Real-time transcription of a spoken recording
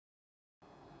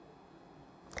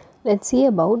Let's see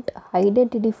about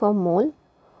Hydatidiform mole,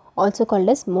 also called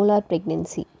as molar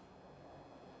pregnancy.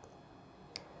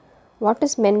 What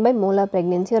is meant by molar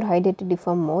pregnancy or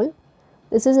Hydatidiform mole?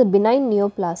 This is a benign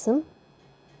neoplasm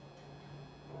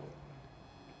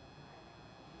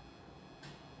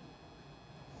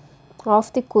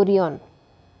of the chorionic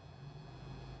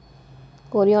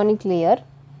layer,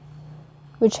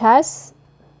 which has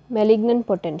malignant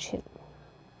potential,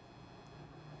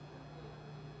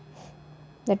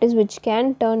 that is, which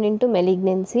can turn into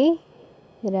malignancy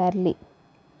rarely.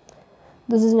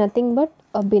 This is nothing but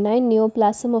a benign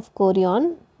neoplasm of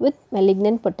chorion with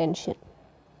malignant potential.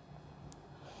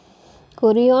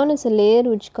 Chorion is a layer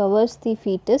which covers the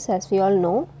fetus. As we all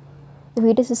know, the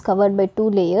fetus is covered by two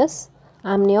layers,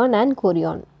 amnion and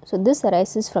chorion. So this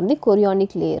arises from the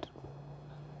chorionic layer.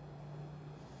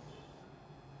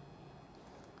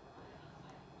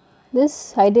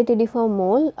 This Hydatidiform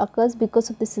mole occurs because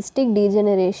of the cystic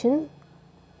degeneration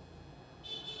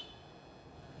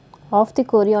of the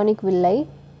chorionic villi,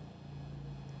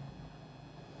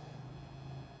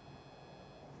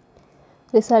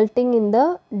 resulting in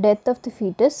the death of the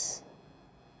fetus.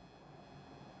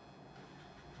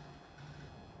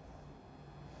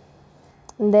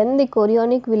 And then the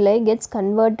chorionic villi gets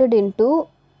converted into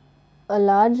a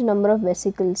large number of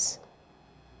vesicles.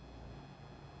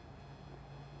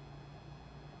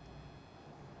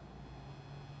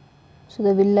 So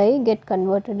the villi get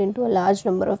converted into a large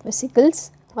number of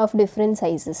vesicles of different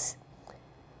sizes.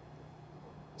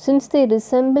 Since they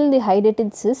resemble the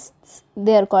hydatid cysts,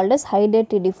 they are called as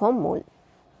Hydatidiform mole.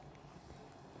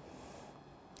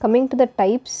 Coming to the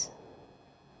types,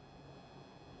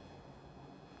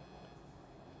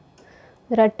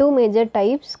 there are two major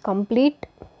types: complete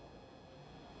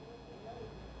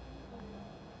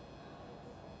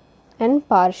and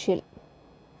partial.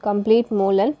 Complete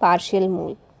mole and partial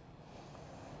mole.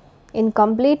 In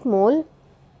complete mole,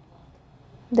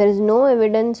 there is no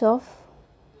evidence of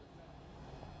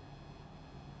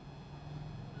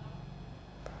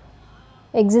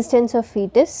existence of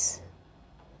fetus,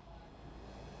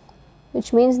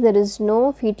 which means there is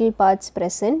no fetal parts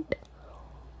present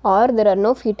or there are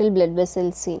no fetal blood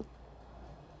vessels seen.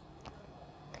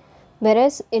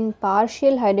 Whereas in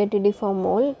partial Hydatidiform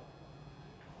mole,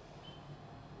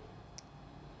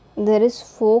 there is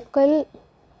focal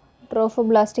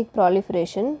trophoblastic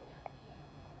proliferation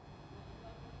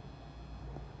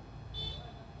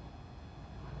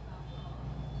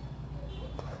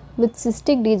with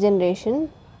cystic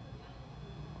degeneration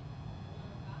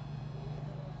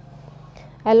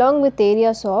along with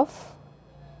areas of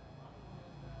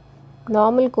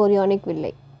normal chorionic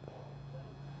villi.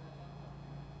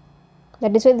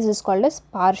 That is why this is called as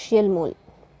partial mole.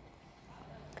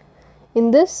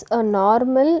 In this, a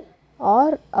normal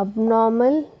or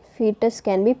abnormal fetus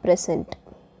can be present.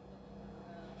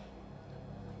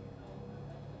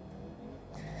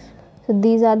 So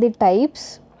these are the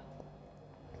types,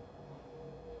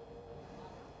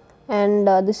 and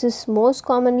this is most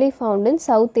commonly found in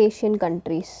South Asian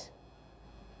countries.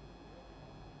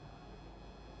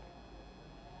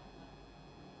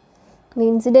 The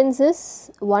incidence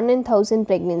is 1 in 1000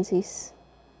 pregnancies.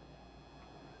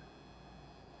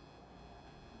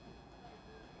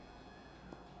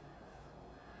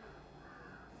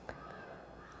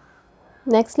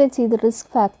 Next, let's see the risk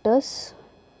factors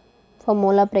for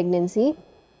molar pregnancy.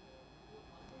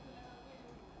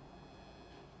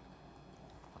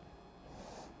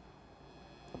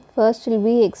 First will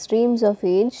be extremes of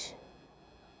age.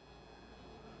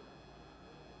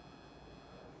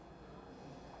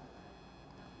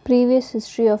 Previous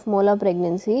history of molar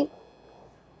pregnancy.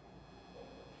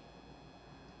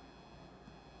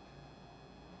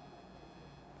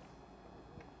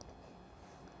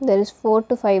 There is 4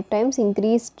 to 5 times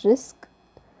increased risk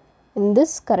in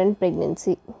this current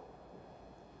pregnancy.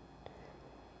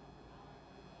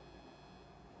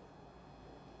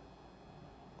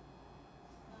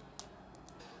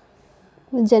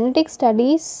 The genetic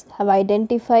studies have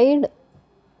identified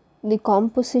the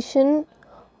composition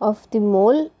of the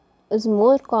mole is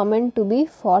more common to be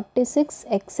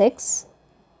 46XX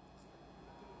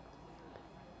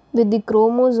with the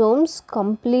chromosomes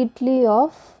completely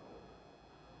of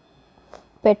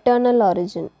paternal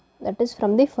origin, that is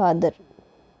from the father,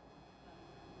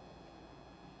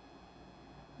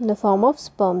 in the form of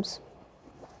sperms,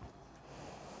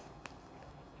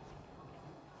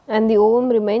 and the ovum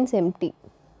remains empty.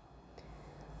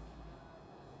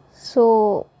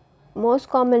 So most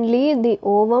commonly the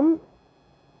ovum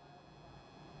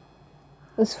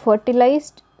is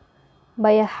fertilized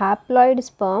by a haploid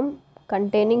sperm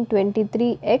containing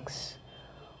 23X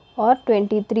or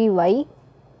 23Y,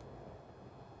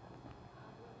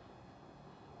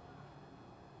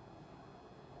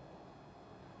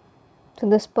 So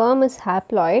the sperm is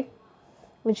haploid,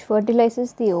 which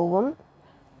fertilizes the ovum,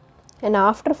 and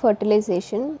after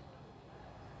fertilization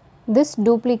this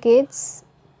duplicates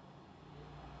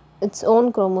its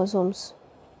own chromosomes.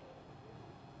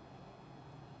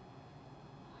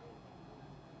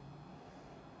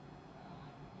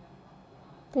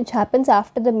 Which happens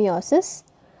after the meiosis.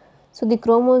 So the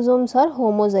chromosomes are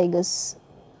homozygous.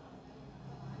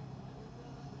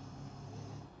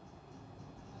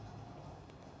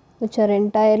 Which are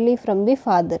entirely from the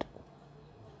father.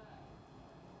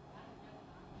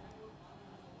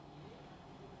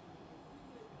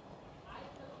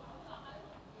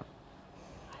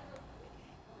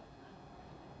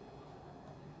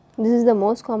 This is the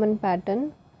most common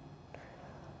pattern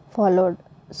followed.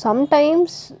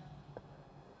 Sometimes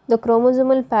the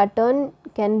chromosomal pattern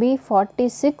can be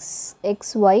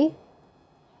 46XY,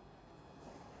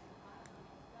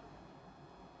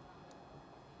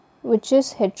 which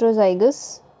is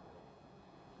heterozygous,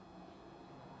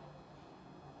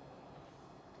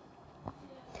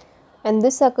 and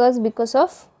this occurs because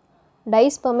of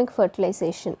dispermic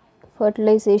fertilization,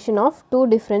 fertilization of two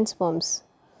different sperms.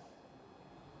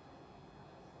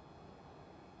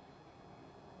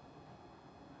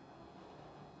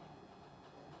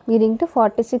 Leading to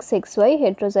 46XY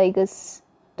heterozygous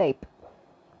type.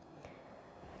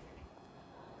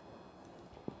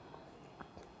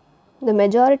 The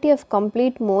majority of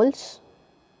complete moles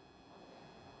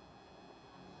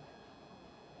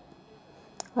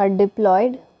are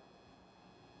diploid,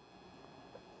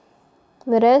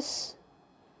 whereas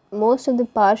most of the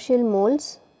partial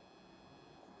moles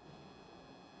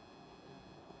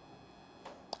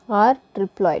are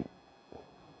triploid.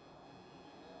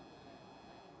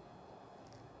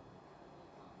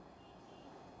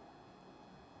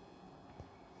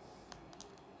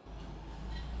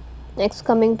 Next,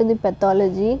 coming to the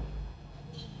pathology.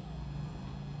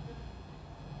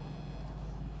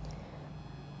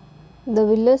 The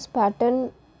villus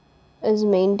pattern is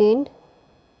maintained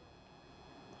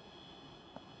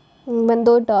even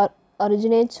though it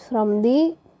originates from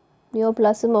the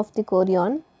neoplasm of the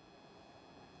chorion.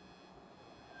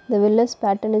 The villus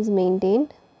pattern is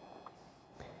maintained,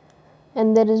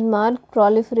 and there is marked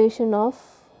proliferation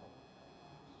of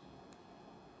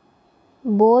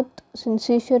both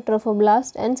syncytial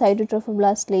trophoblast and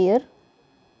cytotrophoblast layer.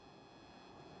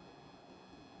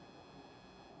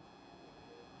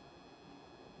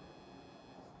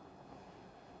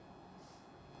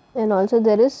 And also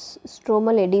there is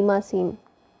stromal edema seen.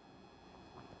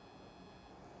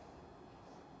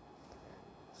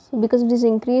 So because of this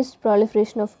increased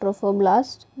proliferation of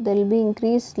trophoblast, there will be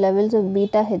increased levels of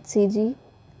beta HCG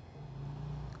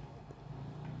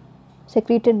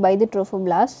secreted by the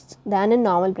trophoblasts than in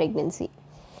normal pregnancy.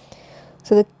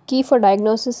 So the key for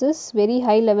diagnosis is very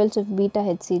high levels of beta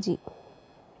HCG.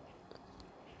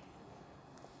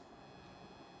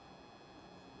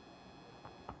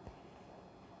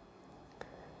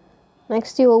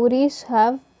 Next, the ovaries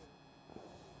have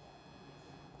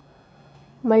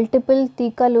multiple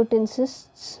theca lutein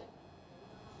cysts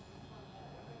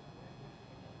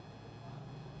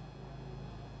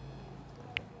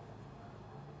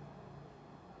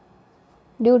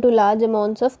due to large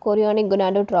amounts of chorionic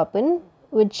gonadotropin,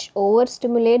 which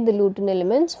overstimulate the lutein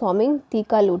elements, forming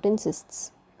theca lutein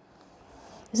cysts.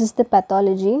 This is the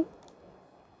pathology.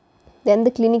 Then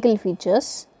the clinical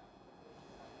features.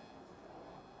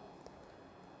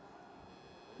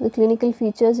 The clinical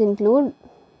features include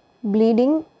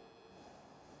bleeding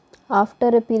after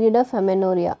a period of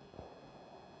amenorrhea.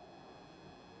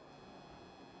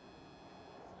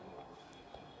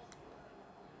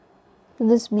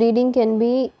 This bleeding can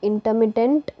be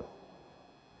intermittent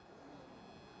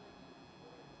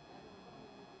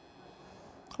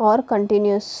or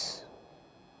continuous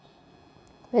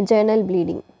vaginal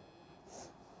bleeding.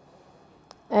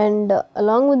 And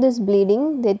along with this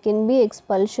bleeding, there can be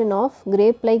expulsion of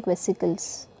grape-like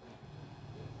vesicles.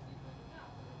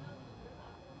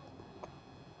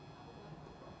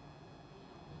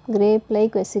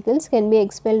 Grape-like vesicles can be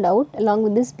expelled out along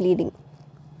with this bleeding.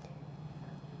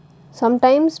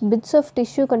 Sometimes bits of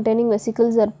tissue containing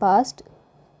vesicles are passed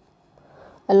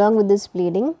along with this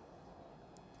bleeding.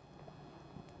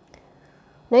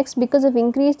 Next, because of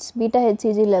increased beta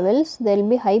HCG levels, there will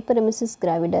be hyperemesis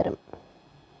gravidarum.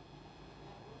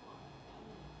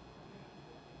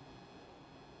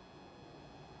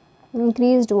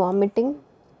 Increased vomiting,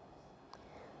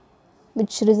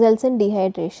 which results in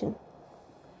dehydration.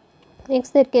 Next,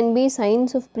 there can be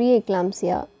signs of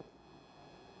preeclampsia.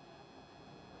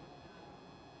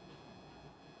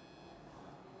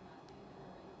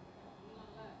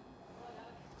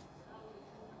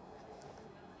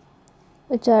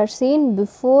 which are seen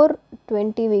before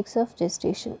 20 weeks of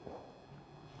gestation.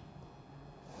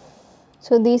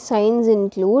 So these signs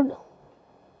include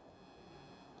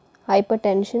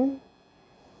hypertension,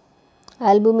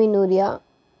 albuminuria,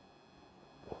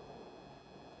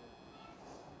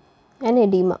 and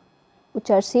edema, which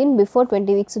are seen before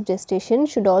 20 weeks of gestation,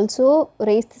 should also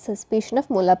raise the suspicion of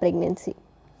molar pregnancy.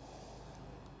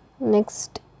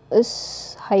 Next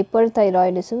is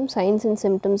hyperthyroidism. Signs and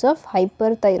symptoms of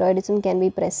hyperthyroidism can be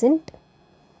present.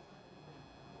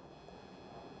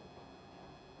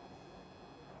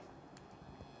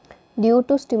 Due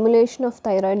to stimulation of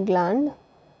thyroid gland,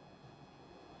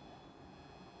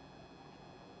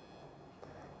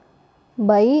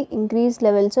 by increased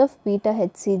levels of beta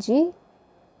HCG,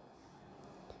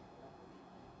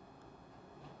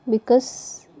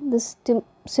 because this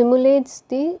simulates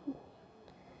the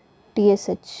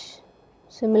TSH,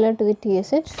 similar to the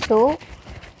TSH. So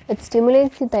it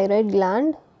stimulates the thyroid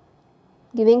gland,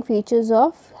 giving features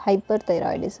of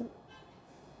hyperthyroidism.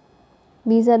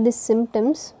 These are the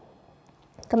symptoms.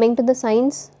 Coming to the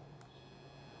signs,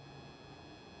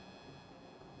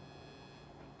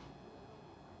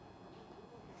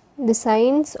 the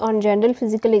signs on general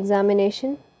physical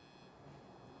examination: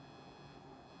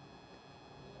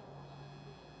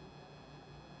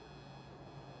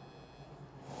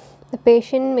 the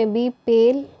patient may be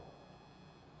pale,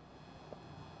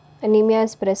 anemia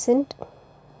is present,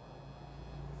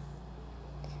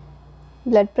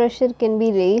 blood pressure can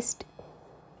be raised,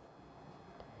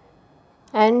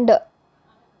 and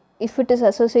if it is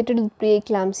associated with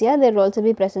preeclampsia, there will also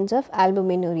be presence of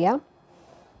albuminuria.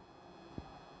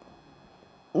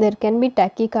 There can be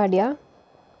tachycardia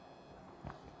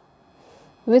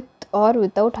with or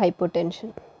without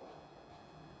hypotension.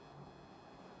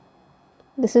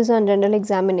 This is on general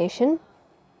examination.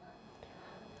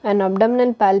 An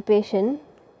abdominal palpation,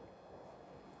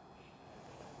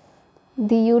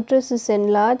 the uterus is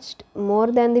enlarged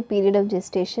more than the period of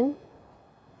gestation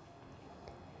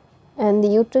and the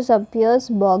uterus appears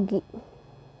boggy.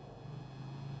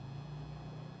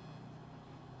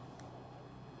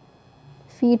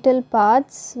 Fetal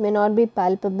parts may not be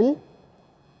palpable.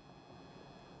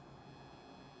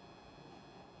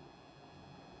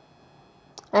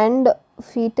 And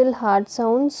fetal heart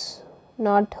sounds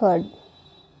not heard.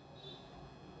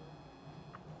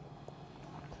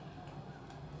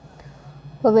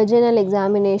 For vaginal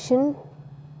examination,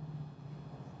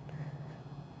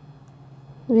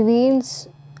 reveals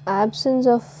absence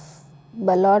of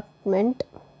ballotment,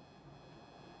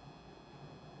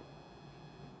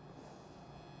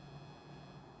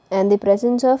 and the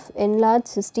presence of enlarged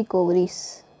cystic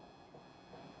ovaries.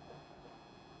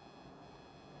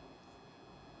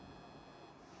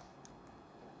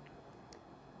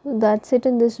 That's it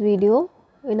in this video.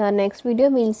 In our next video,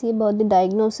 we will see about the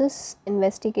diagnosis,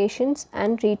 investigations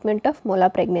and treatment of molar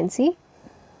pregnancy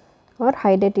or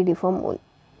Hydatidiform mole.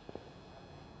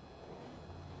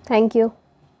 Thank you.